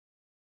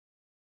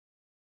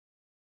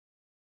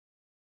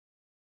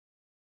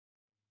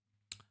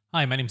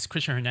Hi, my name is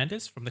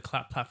Hernandez from the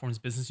Cloud Platforms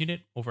Business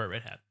Unit over at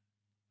Red Hat.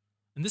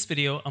 In this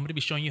video, I'm going to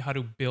be showing you how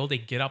to build a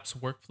GitOps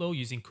workflow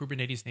using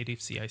Kubernetes-native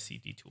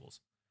CI/CD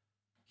tools.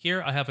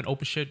 Here, I have an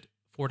OpenShift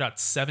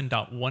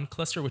 4.7.1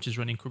 cluster, which is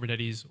running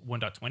Kubernetes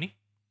 1.20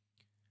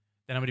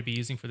 that I'm going to be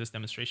using for this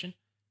demonstration.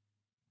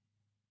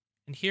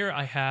 And here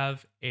I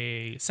have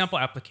a sample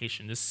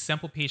application. This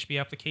sample PHP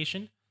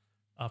application,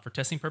 for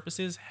testing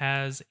purposes,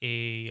 has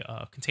a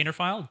container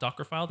file,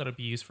 Docker file, that will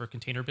be used for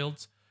container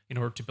builds in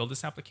order to build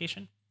this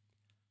application.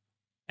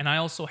 And I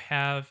also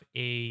have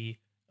a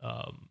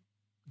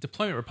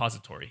deployment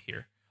repository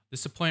here.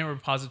 This deployment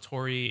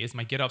repository is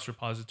my GitOps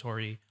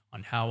repository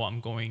on how I'm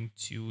going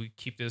to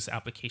keep this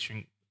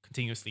application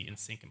continuously in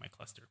sync in my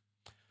cluster.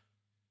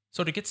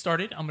 So to get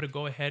started, I'm going to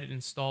go ahead and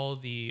install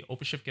the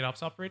OpenShift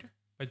GitOps operator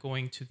by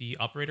going to the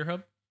operator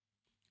hub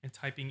and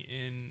typing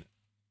in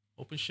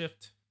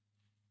OpenShift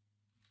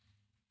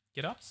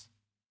GitOps.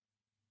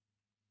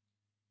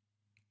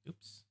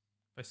 Oops,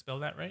 if I spell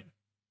that right.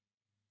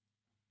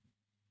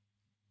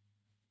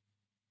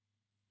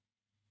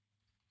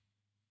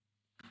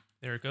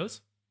 There it goes.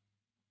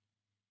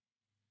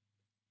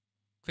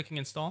 Clicking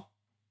install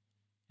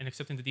and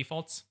accepting the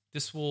defaults.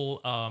 This will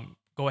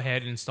go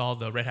ahead and install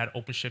the Red Hat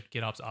OpenShift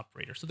GitOps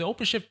operator. So the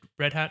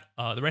Red Hat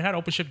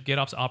OpenShift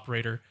GitOps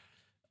operator,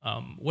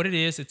 what it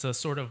is, it's a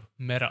sort of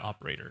meta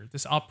operator.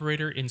 This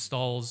operator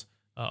installs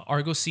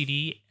Argo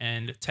CD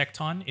and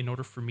Tekton in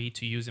order for me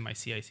to use in my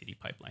CI/CD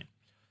pipeline.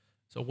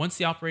 So once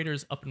the operator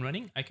is up and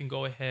running, I can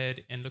go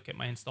ahead and look at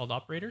my installed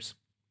operators,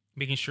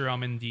 making sure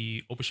I'm in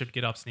the OpenShift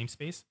GitOps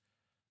namespace.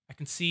 I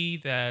can see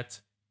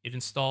that it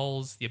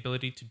installs the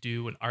ability to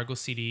do an Argo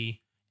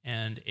CD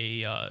and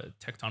a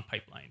Tekton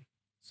pipeline.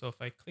 So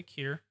if I click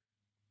here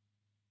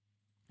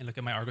and look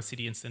at my Argo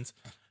CD instance,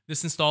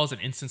 this installs an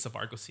instance of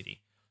Argo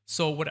CD.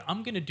 So what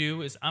I'm going to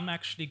do is I'm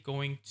actually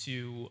going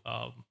to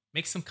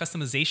make some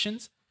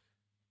customizations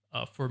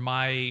for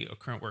my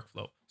current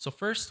workflow. So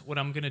first, what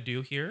I'm going to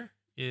do here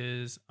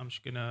is I'm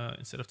just going to,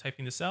 instead of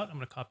typing this out, I'm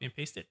going to copy and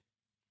paste it.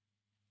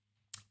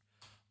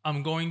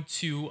 I'm going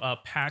to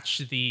patch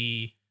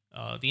the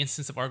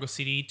instance of Argo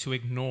CD to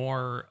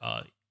ignore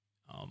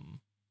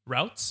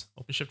routes,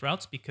 OpenShift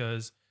routes,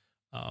 because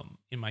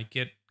in my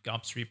GitOps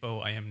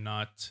repo, I am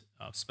not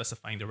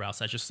specifying the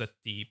routes. I just let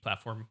the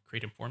platform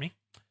create them for me.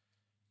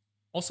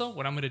 Also,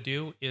 what I'm going to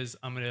do is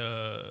I'm going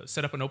to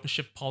set up an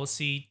OpenShift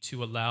policy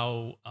to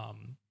allow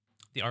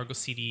the Argo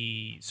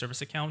CD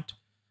service account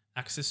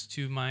access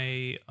to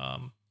my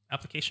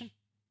application.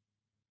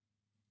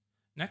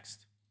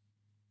 Next.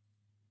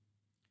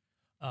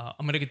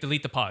 I'm going to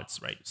delete the pods,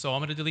 right? So I'm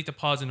going to delete the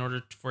pods in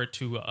order for it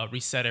to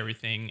reset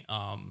everything,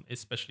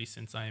 especially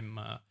since I'm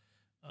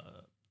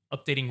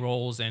updating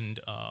roles and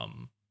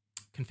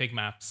config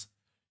maps.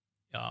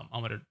 I'm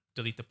going to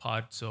delete the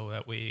pod so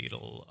that way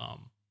it'll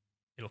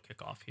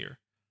kick off here.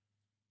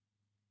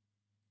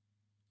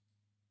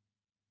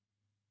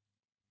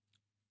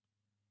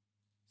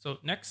 So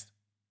next,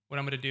 what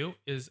I'm going to do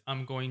is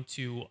I'm going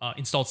to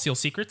install seal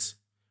secrets,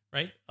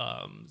 right?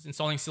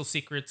 Installing seal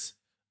secrets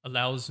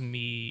allows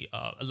the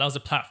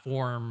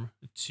platform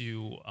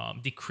to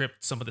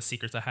decrypt some of the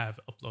secrets I have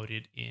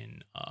uploaded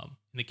in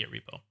the Git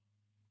repo.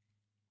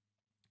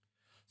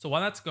 So while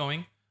that's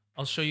going,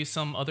 I'll show you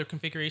some other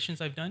configurations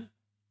I've done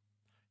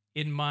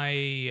in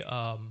my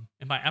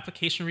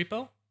application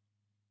repo.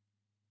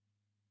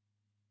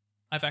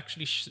 I've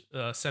actually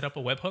set up a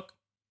webhook.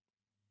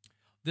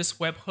 This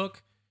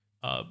webhook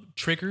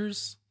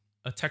triggers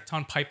a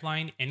Tekton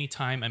pipeline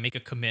anytime I make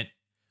a commit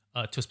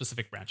to a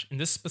specific branch. In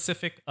this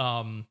specific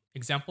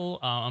example,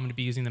 I'm going to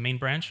be using the main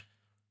branch,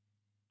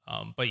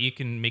 but you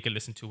can make it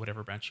listen to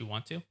whatever branch you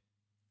want to.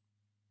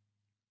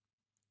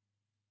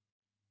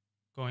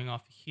 Going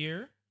off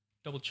here,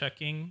 double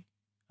checking,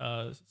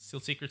 seal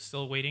secret's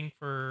still waiting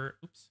for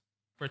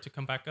it to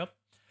come back up.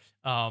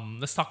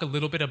 Let's talk a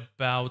little bit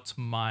about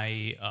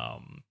my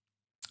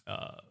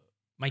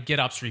my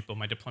GitOps repo,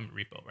 my deployment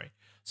repo, right?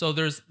 So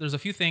there's a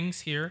few things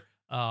here.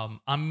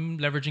 I'm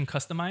leveraging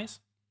Kustomize.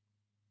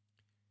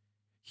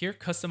 Here,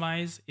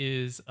 Kustomize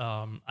is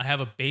I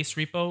have a base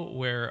repo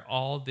where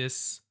all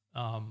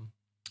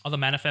the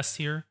manifests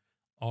here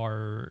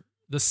are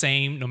the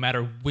same no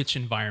matter which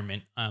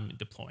environment I'm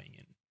deploying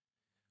in.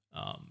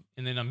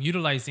 And then I'm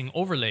utilizing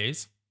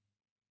overlays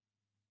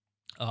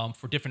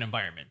for different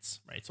environments,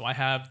 right? So I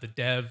have the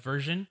dev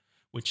version,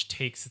 which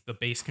takes the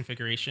base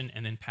configuration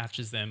and then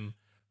patches them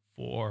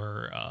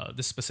for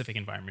this specific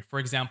environment. For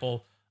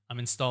example, I'm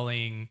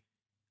installing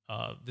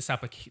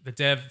the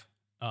dev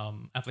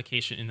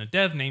application in the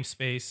dev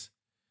namespace,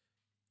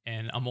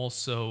 and I'm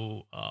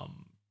also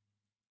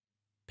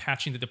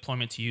patching the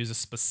deployment to use a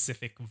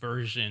specific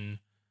version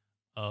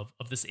of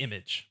this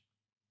image.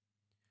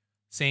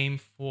 Same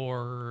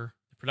for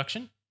the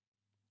production.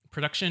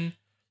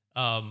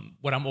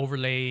 What I'm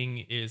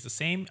overlaying is the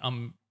same.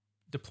 I'm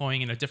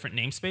deploying in a different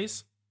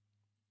namespace,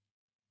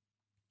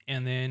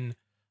 and then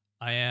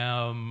I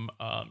am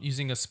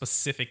using a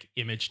specific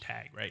image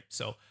tag, right?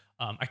 So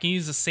I can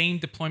use the same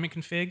deployment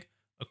config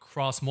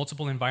across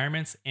multiple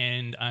environments,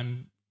 and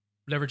I'm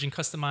leveraging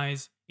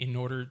customize in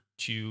order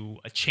to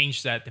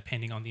change that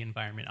depending on the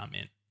environment I'm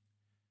in.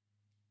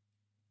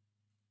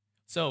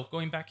 So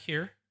going back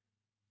here,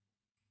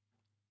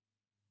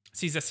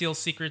 sees that CL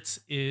secrets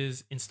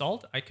is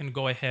installed. I can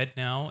go ahead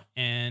now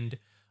and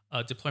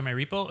deploy my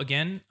repo.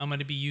 Again, I'm going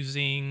to be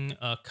using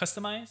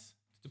customize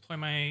to deploy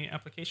my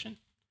application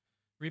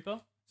repo.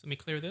 So let me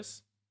clear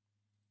this.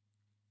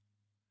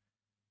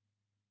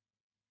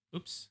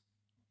 Oops.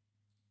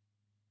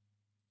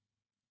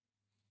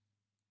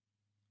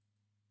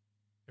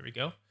 There we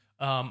go.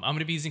 I'm going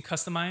to be using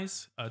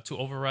customize to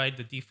override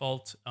the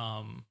default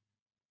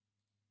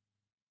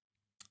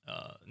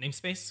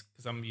namespace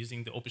because I'm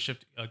using the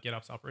OpenShift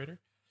GitOps operator.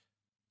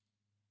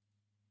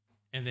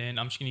 And then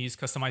I'm just going to use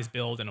customize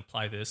build and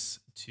apply this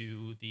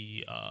to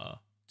the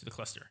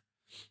cluster.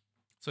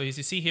 So as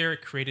you see here,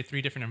 it created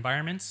 3 different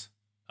environments: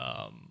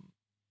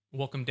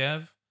 welcome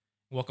dev,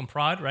 welcome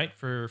prod, right,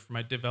 for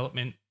my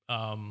development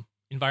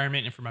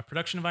environment and for my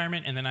production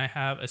environment. And then I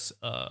have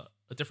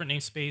a different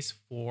namespace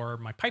for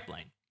my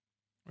pipeline,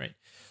 right?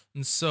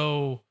 And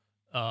so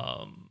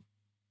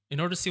in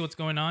order to see what's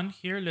going on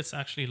here, let's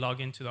actually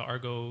log into the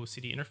Argo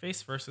CD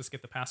interface. First, let's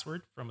get the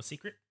password from a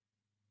secret.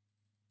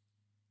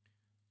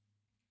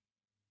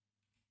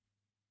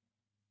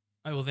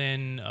 I will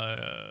then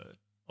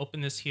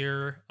open this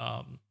here,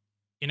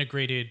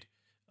 integrated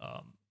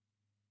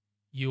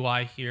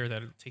UI here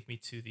that'll take me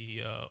to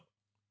the,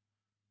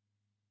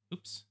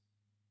 oops,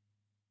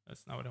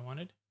 that's not what I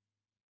wanted.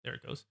 There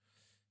it goes.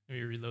 Let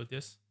me reload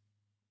this.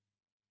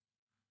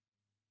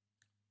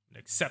 And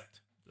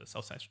accept the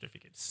self-signed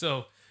certificate.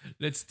 So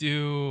let's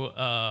do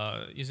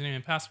username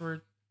and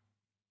password.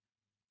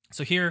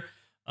 So here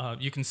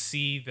you can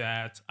see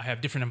that I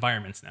have different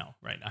environments now,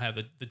 right? I have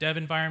the dev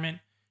environment,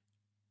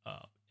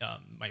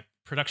 my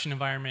production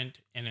environment,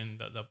 and then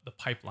the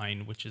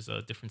pipeline, which is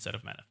a different set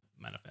of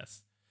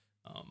manifests.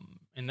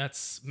 And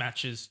that's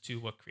matches to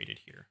what created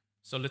here.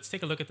 So let's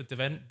take a look at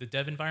the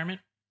dev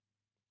environment.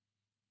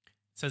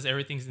 It says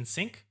everything's in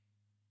sync.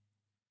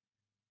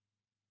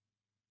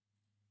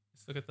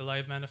 Let's look at the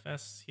live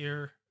manifests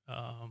here.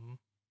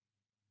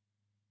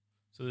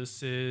 So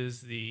this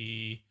is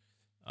the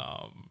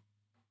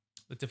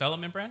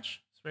development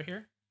branch. It's right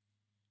here.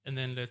 And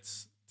then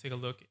let's take a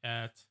look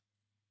at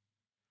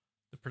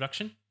the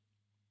production.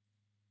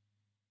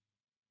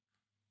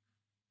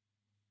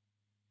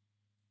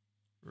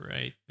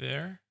 Right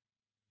there.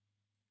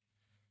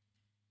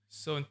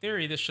 So in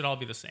theory, this should all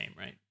be the same,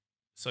 right?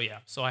 So yeah,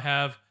 so I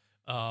have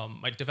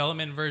my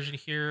development version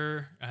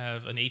here. I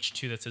have an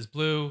H2 that says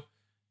blue,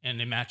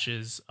 and it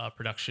matches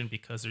production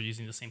because they're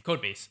using the same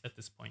code base at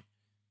this point.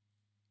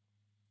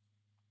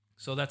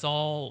 So that's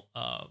all.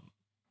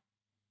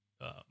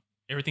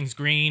 Everything's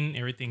green.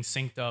 Everything's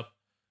synced up.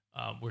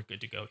 We're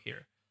good to go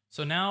here.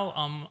 So now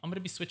I'm going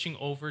to be switching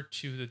over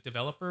to the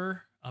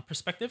developer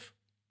perspective.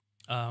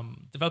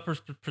 Developer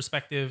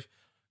perspective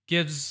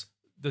gives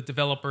the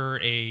developer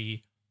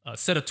a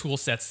set of tool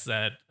sets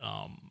that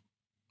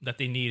that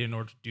they need in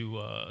order to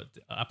do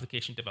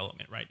application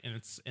development, right?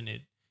 And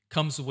it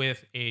comes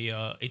with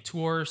a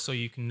tour, so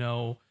you can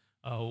know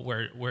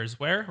where's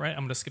where, right? I'm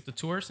going to skip the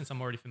tour since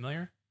I'm already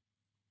familiar,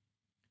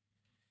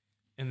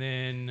 and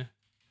then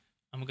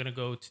I'm going to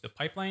go to the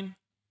pipeline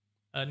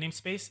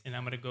namespace, and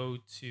I'm going to go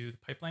to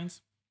the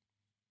pipelines.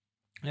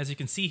 And as you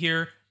can see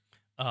here,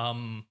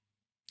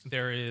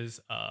 there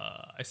is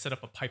I set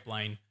up a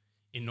pipeline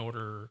in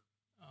order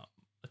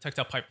a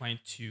tactile pipeline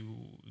to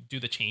do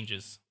the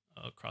changes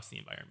across the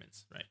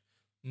environments, right?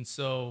 And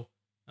so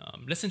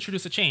let's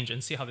introduce a change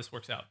and see how this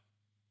works out.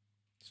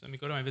 So let me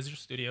go to my Visitor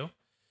Studio.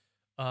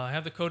 I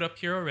have the code up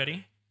here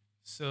already.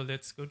 So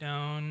let's go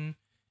down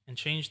and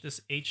change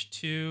this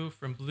H2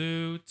 from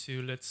blue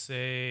to, let's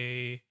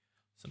say,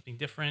 something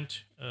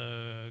different,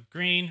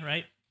 green,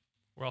 right?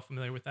 We're all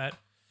familiar with that.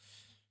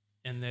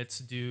 And let's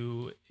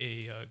do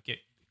a git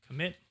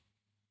commit,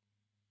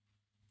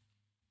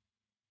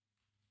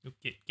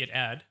 git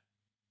add,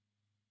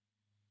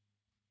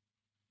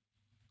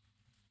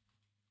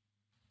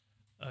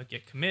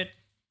 git commit,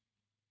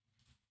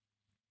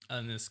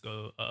 and let's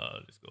go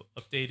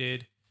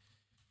updated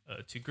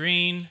to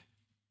green,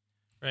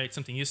 right?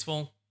 Something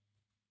useful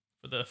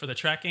for the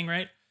tracking,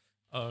 right?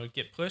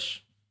 Git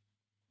push.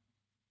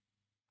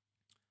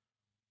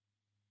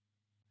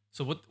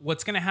 So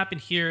what's going to happen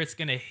here? It's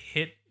going to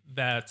hit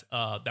that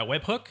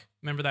webhook.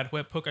 Remember that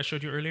webhook I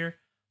showed you earlier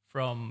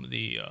from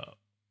the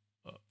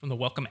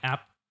welcome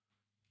app,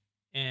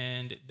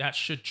 and that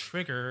should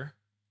trigger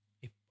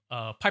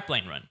a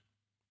pipeline run,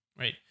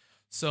 right?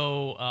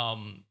 So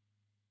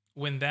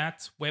when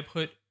that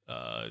webhook,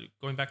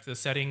 going back to the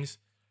settings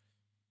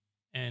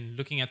and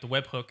looking at the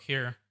webhook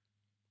here,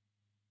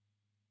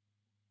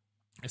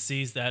 it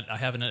sees that I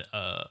have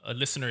a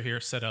listener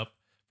here set up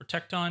for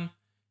Tecton,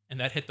 and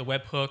that hit the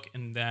webhook,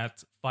 and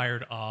that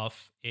fired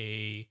off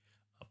a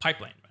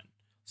pipeline run.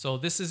 So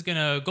this is going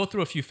to go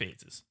through a few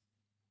phases.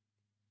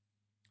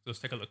 So let's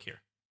take a look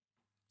here,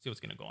 see what's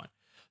going to go on.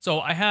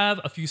 So I have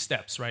a few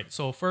steps, right?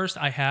 So first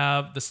I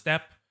have the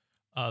step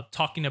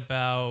talking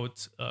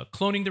about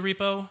cloning the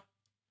repo.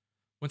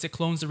 Once it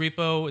clones the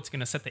repo, it's going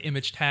to set the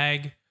image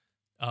tag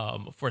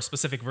for a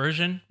specific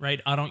version,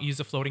 right? I don't use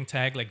a floating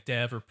tag like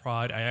dev or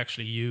prod. I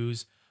actually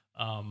use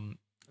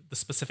the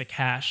specific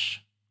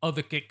hash of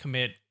the git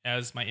commit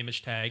as my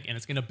image tag, and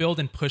it's going to build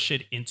and push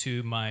it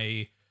into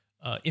my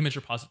image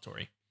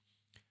repository.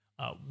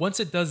 Once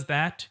it does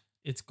that,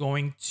 it's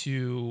going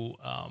to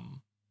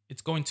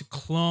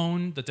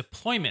clone the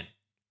deployment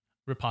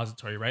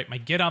repository, right? My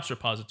GitOps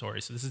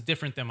repository. So this is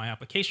different than my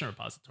application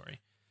repository.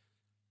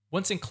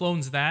 Once it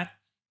clones that,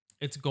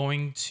 it's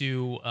going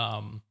to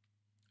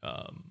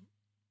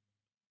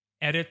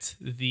edit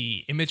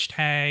the image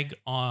tag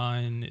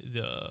on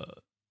the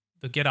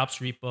GitOps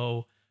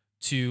repo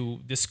to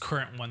this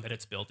current one that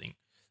it's building.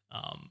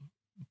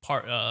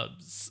 Part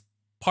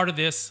of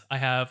this, I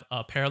have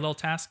parallel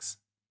tasks.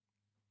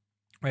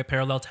 Right,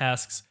 parallel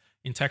tasks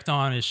in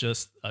Tekton is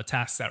just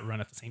tasks that run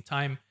at the same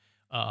time.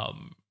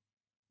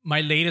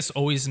 My latest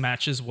always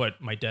matches what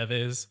my dev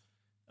is,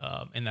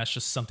 and that's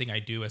just something I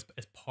do as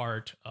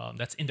part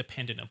that's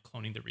independent of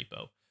cloning the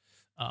repo.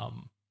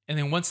 And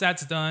then once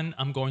that's done,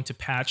 I'm going to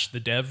patch the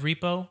dev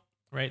repo,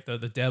 right? The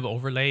dev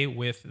overlay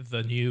with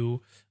the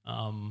new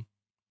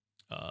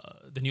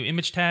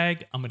image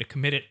tag. I'm going to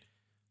commit it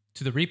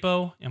to the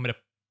repo. And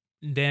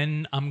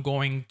then I'm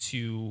going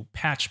to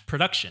patch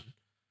production,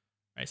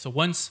 right? So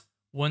once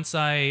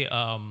I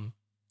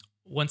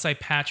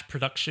patch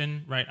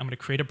production, right, I'm going to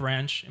create a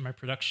branch in my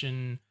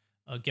production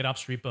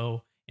GitOps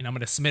repo, and I'm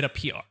going to submit a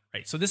PR,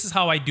 right? So this is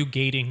how I do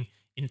gating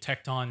in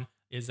Tekton,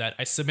 is that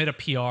I submit a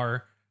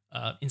PR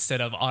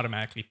instead of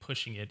automatically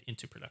pushing it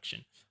into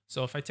production.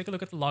 So if I take a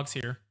look at the logs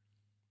here,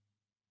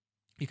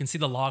 you can see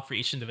the log for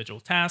each individual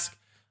task.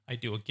 I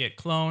do a git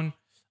clone.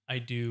 I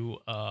do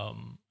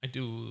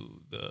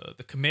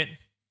the commit,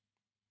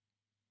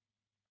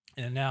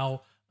 and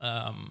now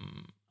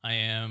I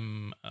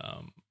am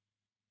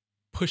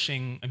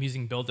pushing. I'm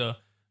using Builda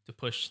to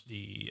push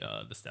the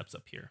steps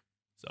up here.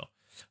 So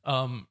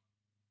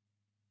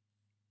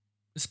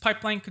this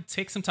pipeline could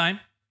take some time.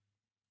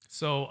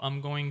 So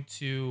I'm going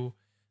to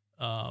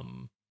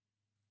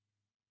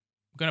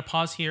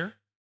pause here.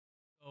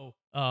 So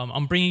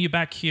I'm bringing you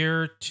back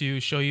here to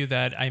show you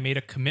that I made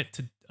a commit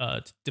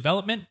to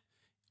development.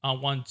 I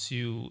want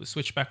to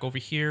switch back over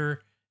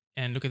here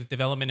and look at the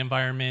development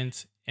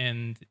environment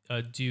and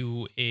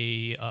do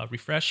a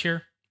refresh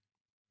here.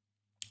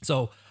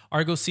 So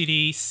Argo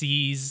CD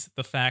sees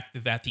the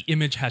fact that the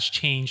image has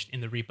changed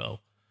in the repo.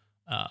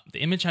 The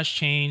image has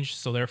changed,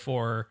 so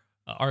therefore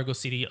Argo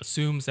CD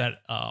assumes that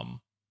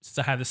since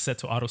I have this set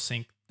to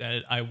autosync,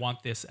 that I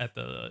want this at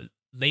the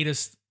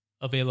latest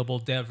available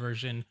dev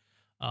version,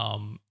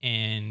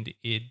 and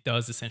it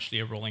does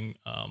essentially a rolling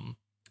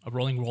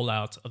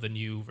rollout of the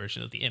new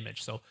version of the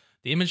image. So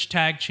the image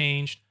tag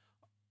changed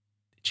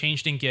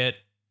in Git,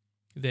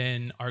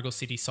 then Argo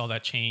CD saw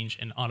that change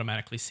and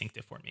automatically synced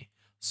it for me.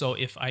 So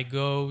if I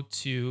go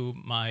to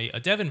my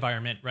dev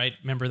environment, right,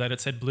 remember that it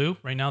said blue.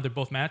 Right now they're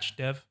both matched,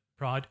 dev,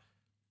 prod.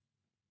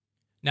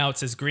 Now it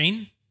says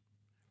green,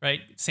 right?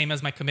 Same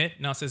as my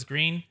commit. Now it says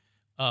green.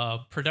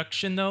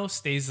 Production, though,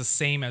 stays the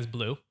same as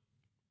blue.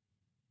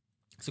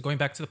 So going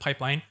back to the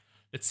pipeline,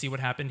 let's see what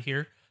happened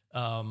here.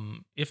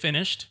 It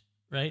finished,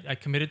 right? I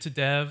committed to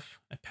dev.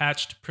 I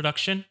patched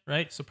production,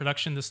 right? So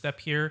production, the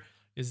step here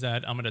is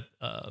that I'm going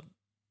to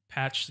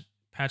patch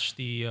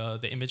the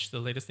image, the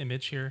latest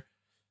image here,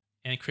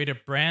 and create a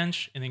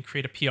branch, and then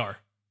create a PR.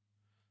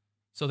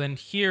 So then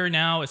here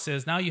now it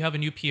says, now you have a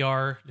new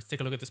PR. Let's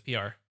take a look at this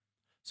PR.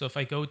 So if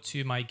I go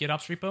to my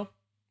GitOps repo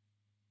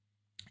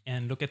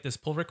and look at this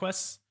pull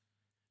requests,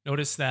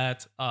 notice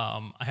that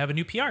I have a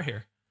new PR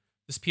here.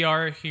 This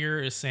PR here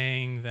is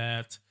saying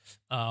that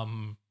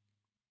I'm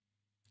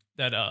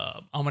going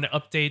to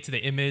update the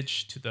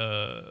image to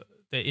the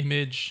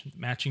image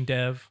matching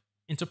dev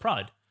into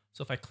prod.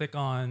 So if I click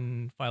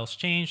on files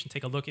change and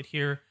take a look at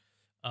here,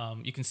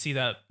 you can see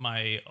that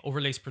my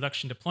overlays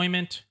production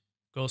deployment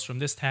goes from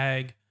this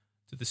tag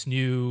to this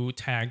new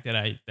tag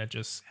that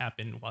just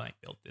happened while I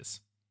built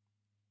this.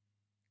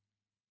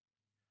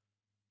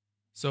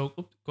 So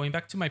going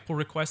back to my pull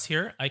request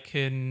here, I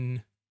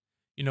can,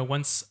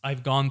 once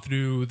I've gone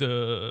through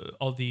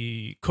all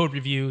the code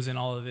reviews and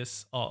all of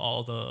this,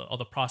 all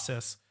the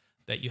process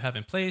that you have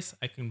in place,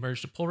 I can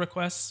merge the pull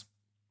requests.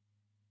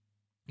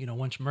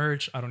 Once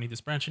merged, I don't need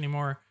this branch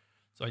anymore,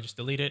 so I just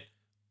delete it.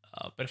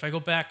 But if I go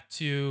back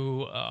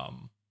to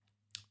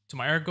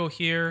my Argo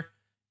here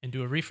and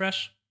do a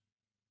refresh,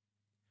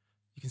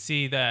 you can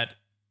see that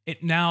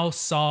it now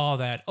saw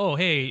that, oh,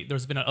 hey,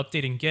 there's been an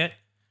update in Git.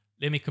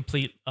 Let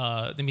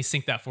me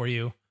sync that for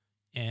you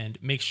and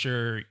make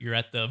sure you're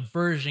at the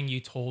version you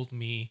told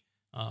me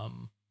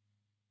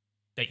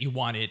that you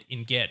wanted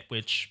in Git,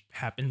 which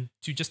happened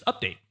to just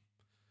update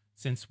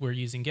since we're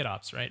using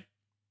GitOps, right?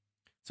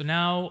 So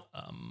now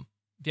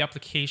the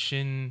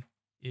application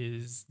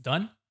is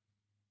done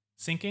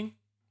syncing.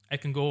 I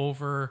can go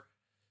over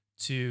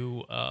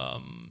to,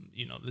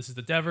 this is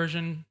the dev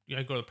version.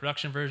 I go to the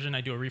production version.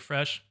 I do a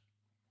refresh.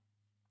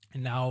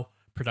 And now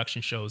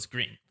production shows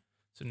green.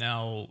 So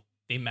now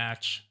they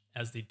match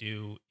as they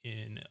do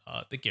in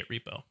the Git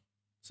repo.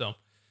 So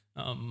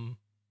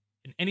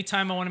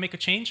anytime I want to make a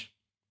change,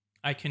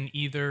 I can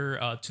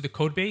either to the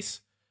code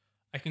base,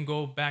 I can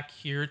go back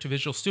here to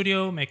Visual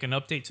Studio, make an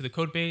update to the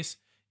code base.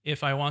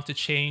 If I want to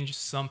change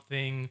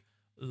something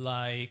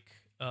like,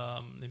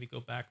 let me go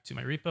back to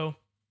my repo,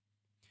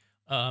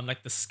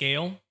 like the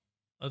scale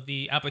of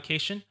the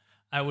application,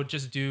 I would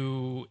just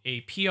do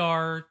a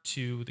PR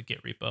to the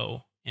Git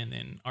repo, and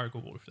then Argo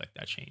will reflect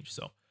that change.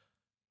 So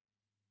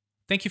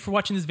thank you for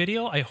watching this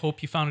video. I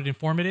hope you found it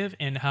informative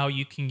and how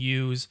you can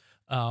use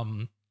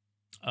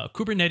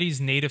Kubernetes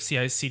native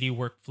CI/CD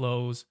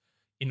workflows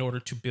in order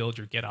to build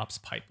your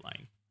GitOps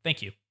pipeline.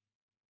 Thank you.